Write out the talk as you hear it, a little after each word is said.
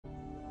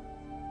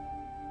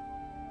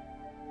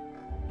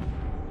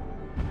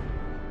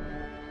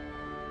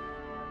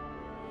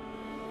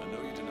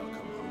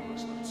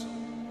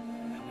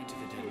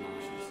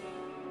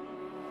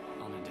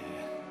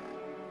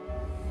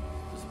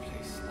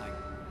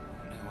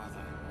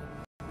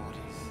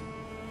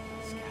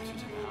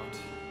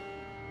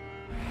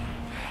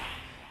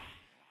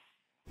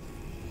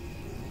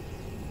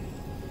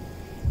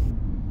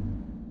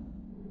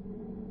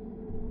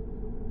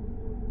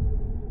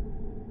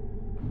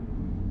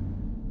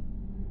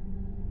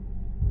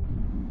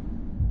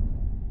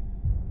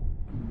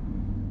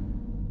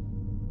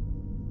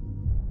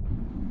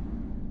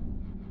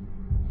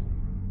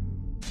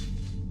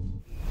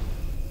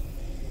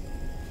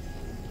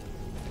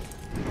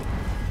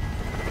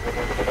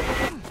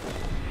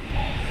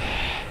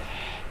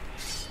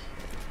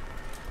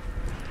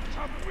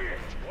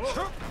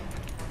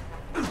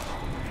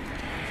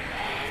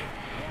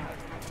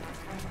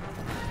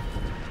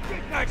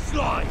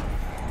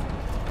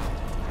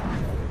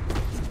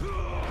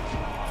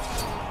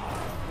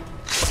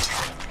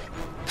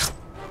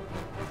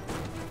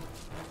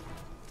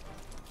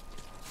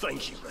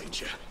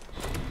you.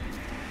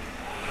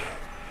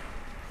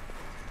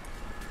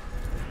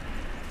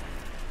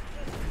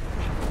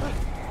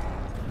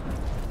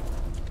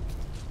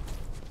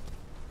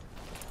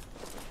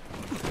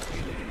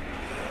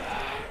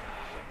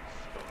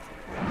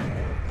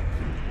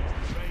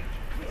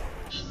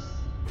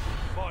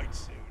 Fight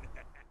soon.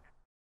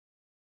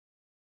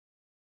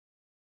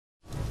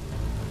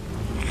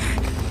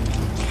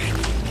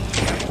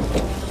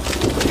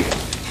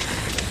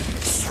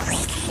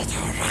 Sweet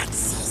little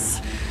ratses,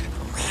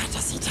 where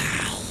does he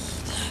hide?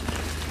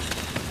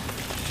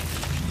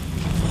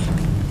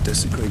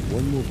 Desecrate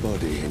one more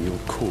body and your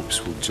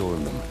corpse will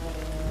join them.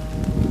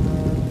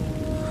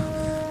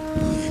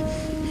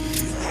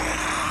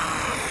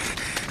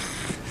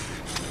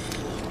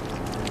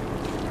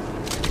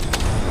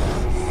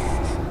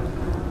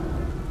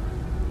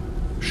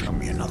 Show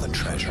me another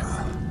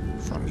treasure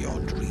from your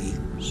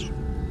dreams.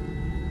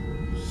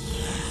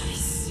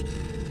 Yes.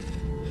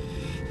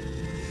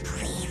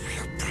 We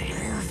will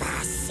prove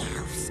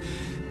ourselves,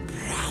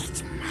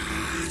 bright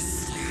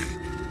master.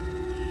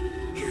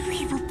 We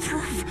will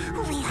prove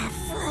we are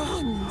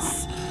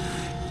friends.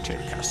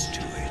 Take us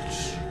to it.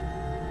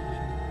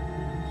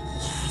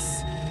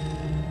 Yes.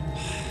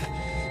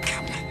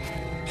 Come.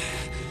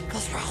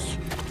 This way.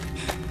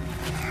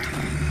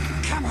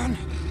 Come on.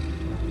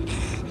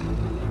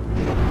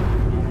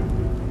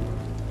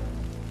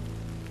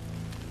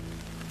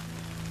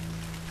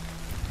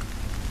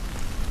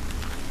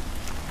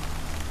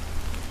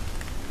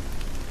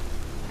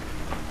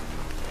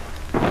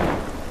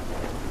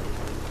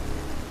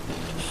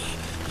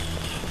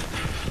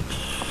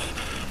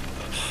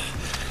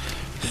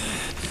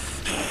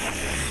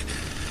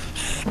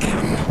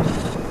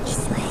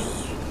 This way.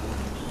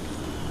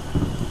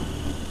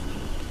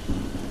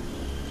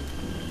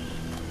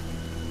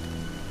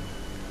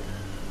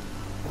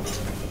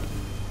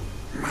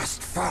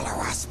 Must follow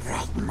us,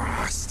 bright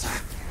master.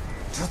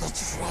 To the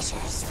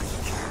treasures we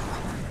go.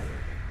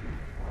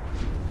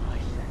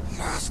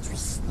 Lost we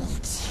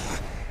sneaks here,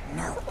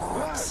 no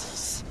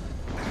orcs.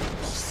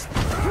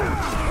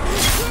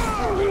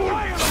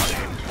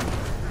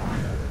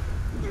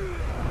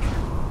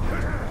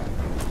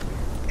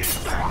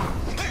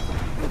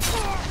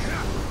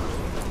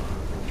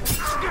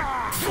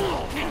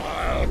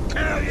 I'll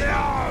kill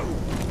you!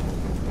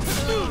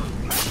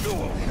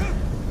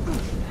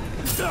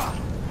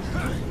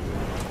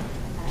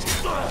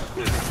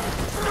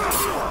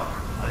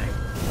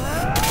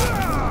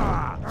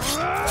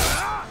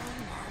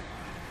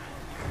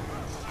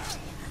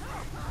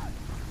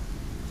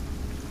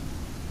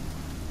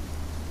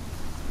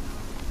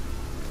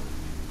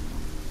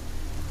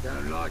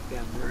 Don't like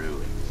them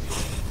ruins.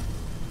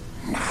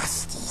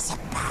 Nasties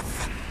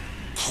above.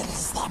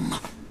 Kills them.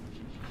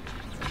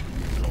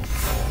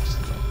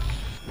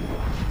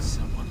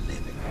 Someone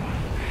living.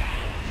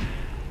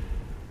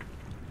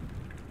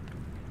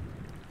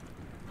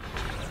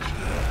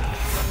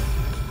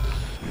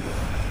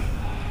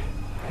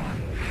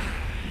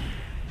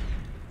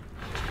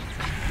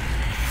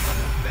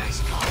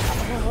 Best part.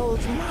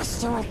 Old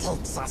master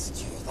takes us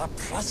to the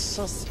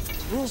precious.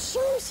 We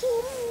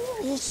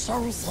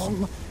shows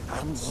him,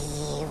 and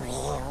he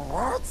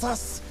rewards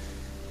us.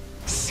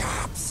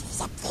 Sharps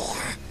is up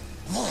there.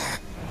 There.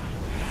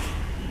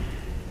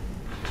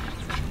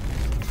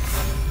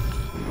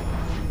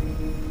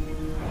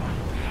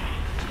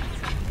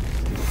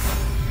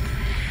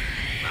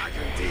 I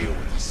can deal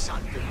with the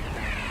sun being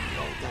down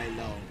all day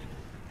long.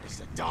 It's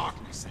the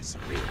darkness that's the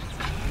real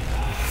thing.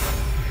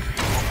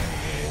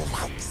 He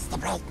likes the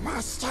bright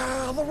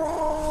master, the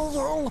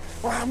royal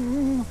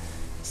one.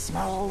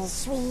 Smells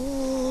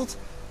sweet,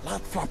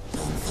 like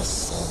flopping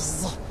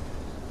fishes.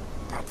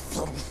 But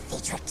filthy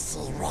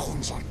tricksy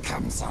ranger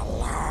comes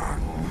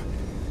along.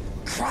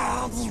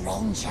 Craggy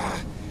ranger,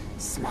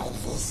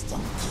 smelly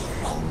stinky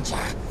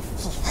ranger.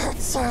 He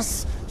hurts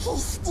us, he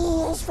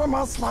steals from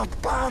us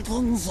like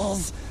bargains. He'll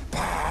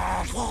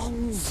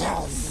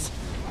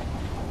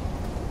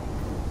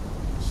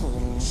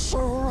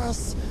show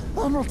us,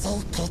 and we'll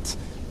take it.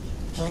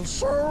 He'll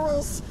show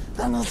us,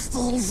 and he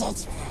steals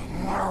it.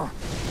 No.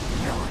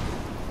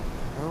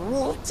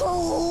 We'll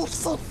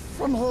take it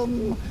from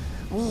him.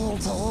 We'll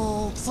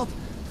take it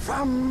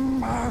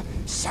from our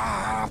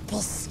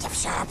sharpest of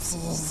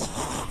sharpsies.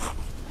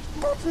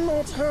 But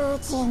not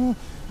hurting,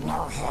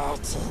 no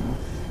hurting.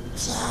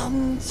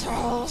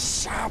 Gentle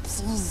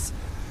sharpsies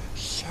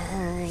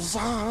shows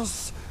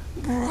us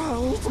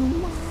bright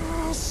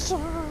master.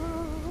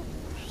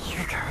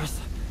 Here goes.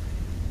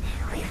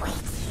 We wait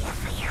here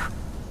for you.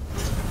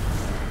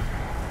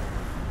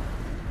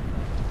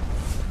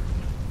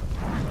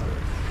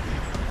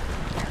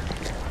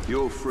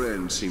 Your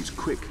friend seems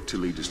quick to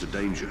lead us to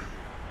danger.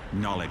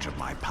 Knowledge of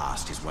my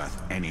past is worth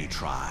any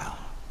trial.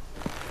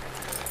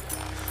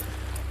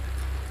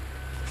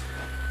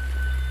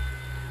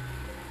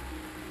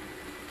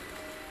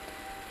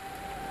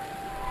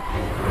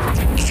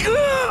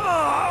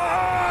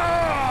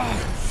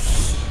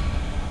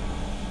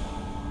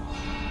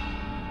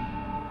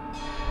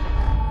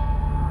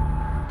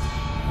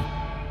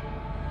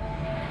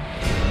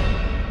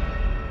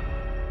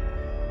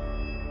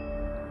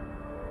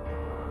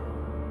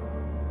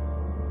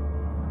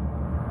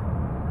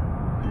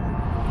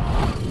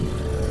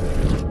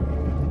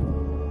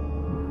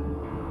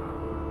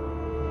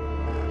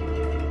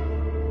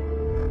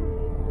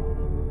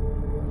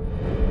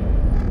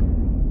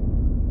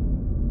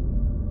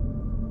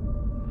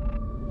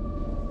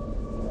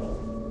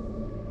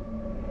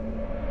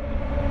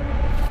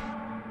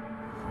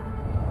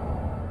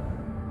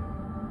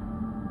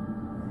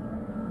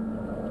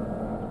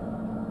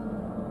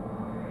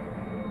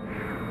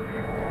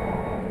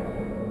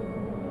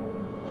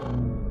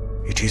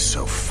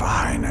 so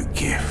fine a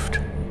gift.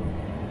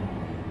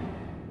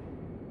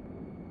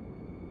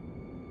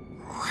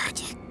 What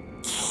a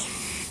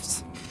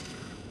gift.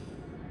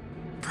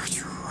 But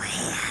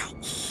where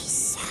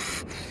is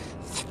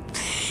the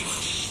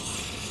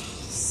precious?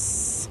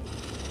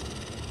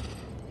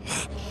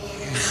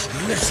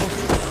 Little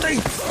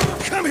thief!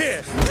 Come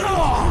here!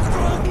 Tell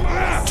him!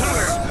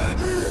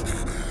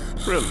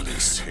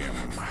 Release him.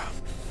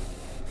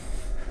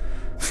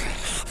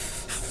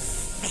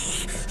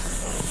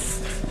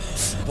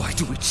 Why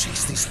do we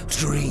chase these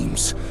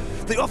dreams?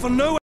 They offer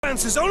no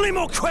answers, only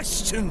more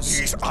questions!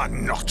 These are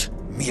not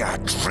mere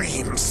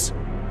dreams.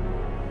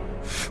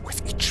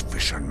 With each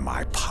vision,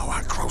 my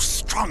power grows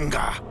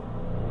stronger.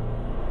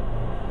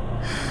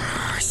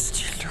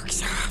 Still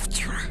looks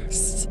after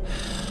us.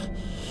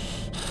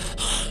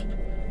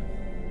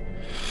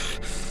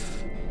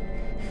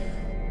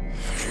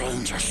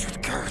 Ranger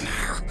should go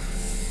now.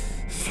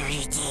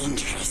 Very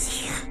dangerous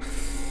here.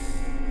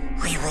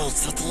 We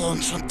wait at the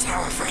ancient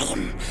tower for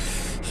him.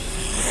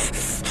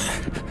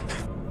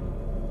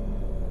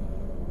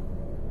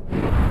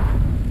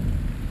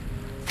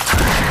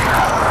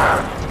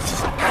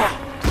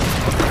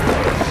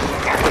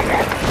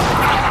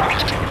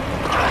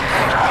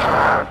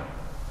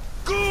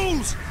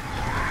 Ghouls!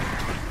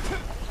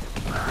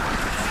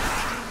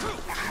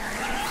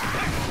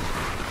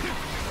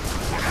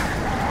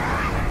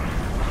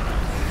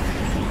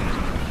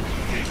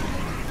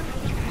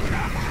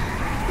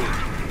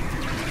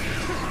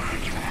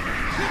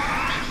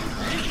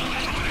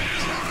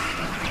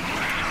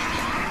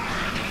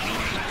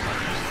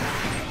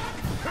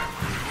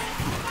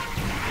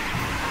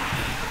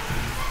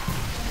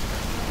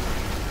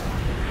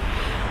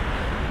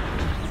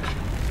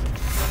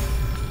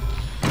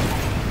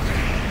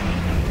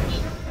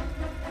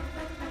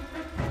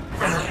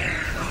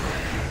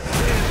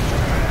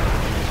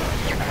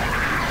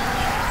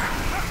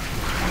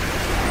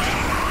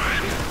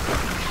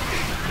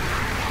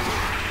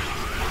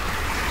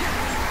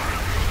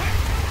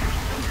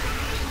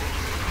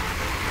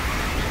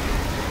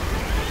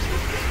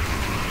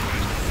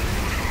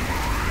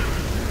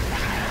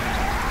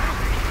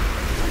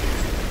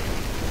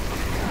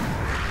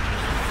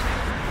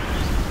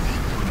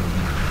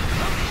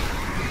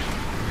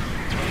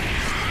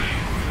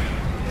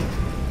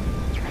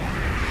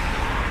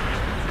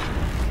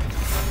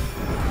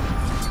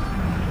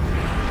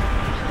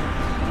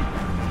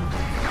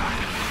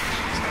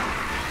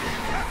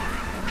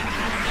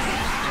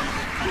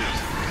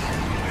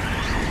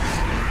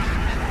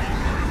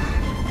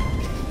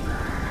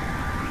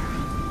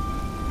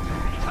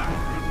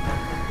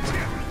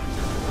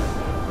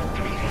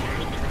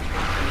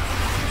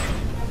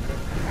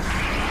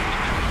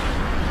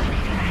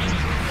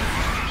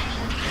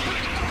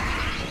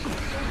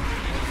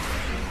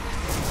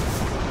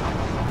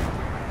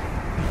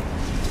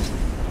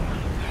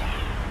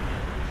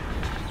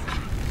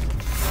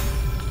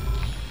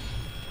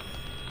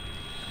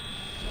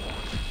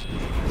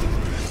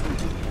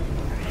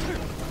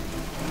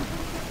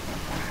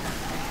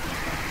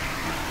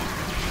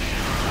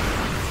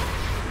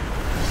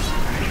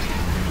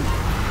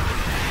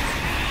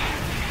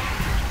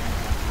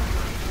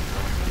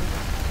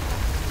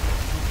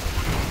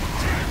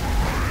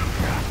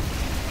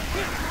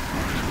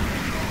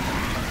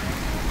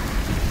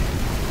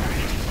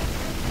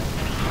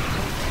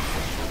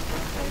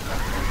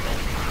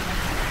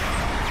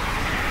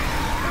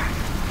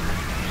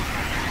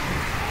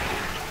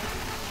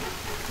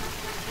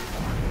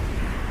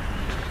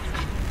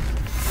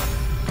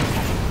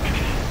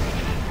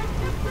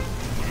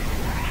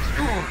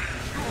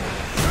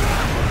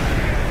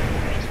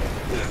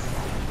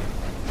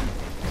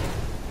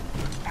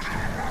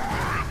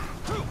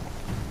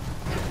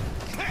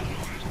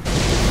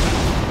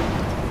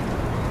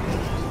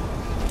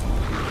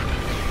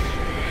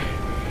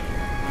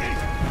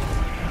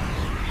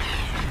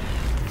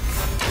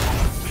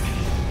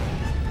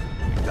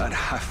 That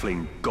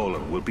halfling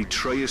golem will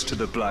betray us to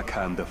the Black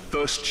Hand the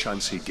first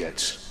chance he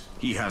gets.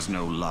 He has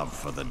no love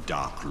for the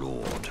Dark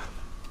Lord.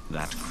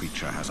 That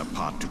creature has a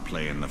part to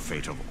play in the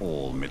fate of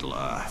all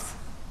Middle-earth.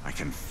 I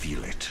can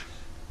feel it.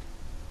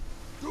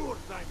 Your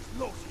name's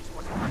Losses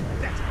was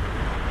pathetic.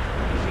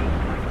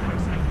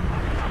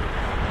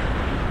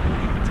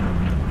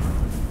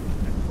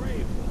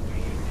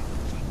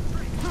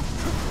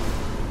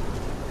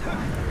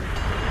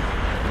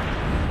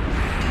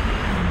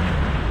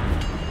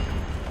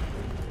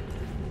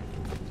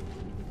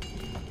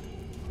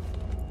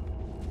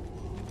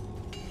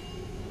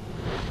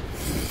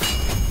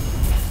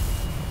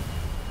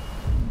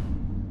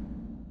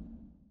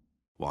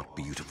 What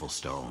beautiful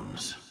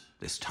stones.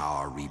 This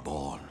tower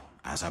reborn,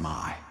 as am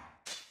I.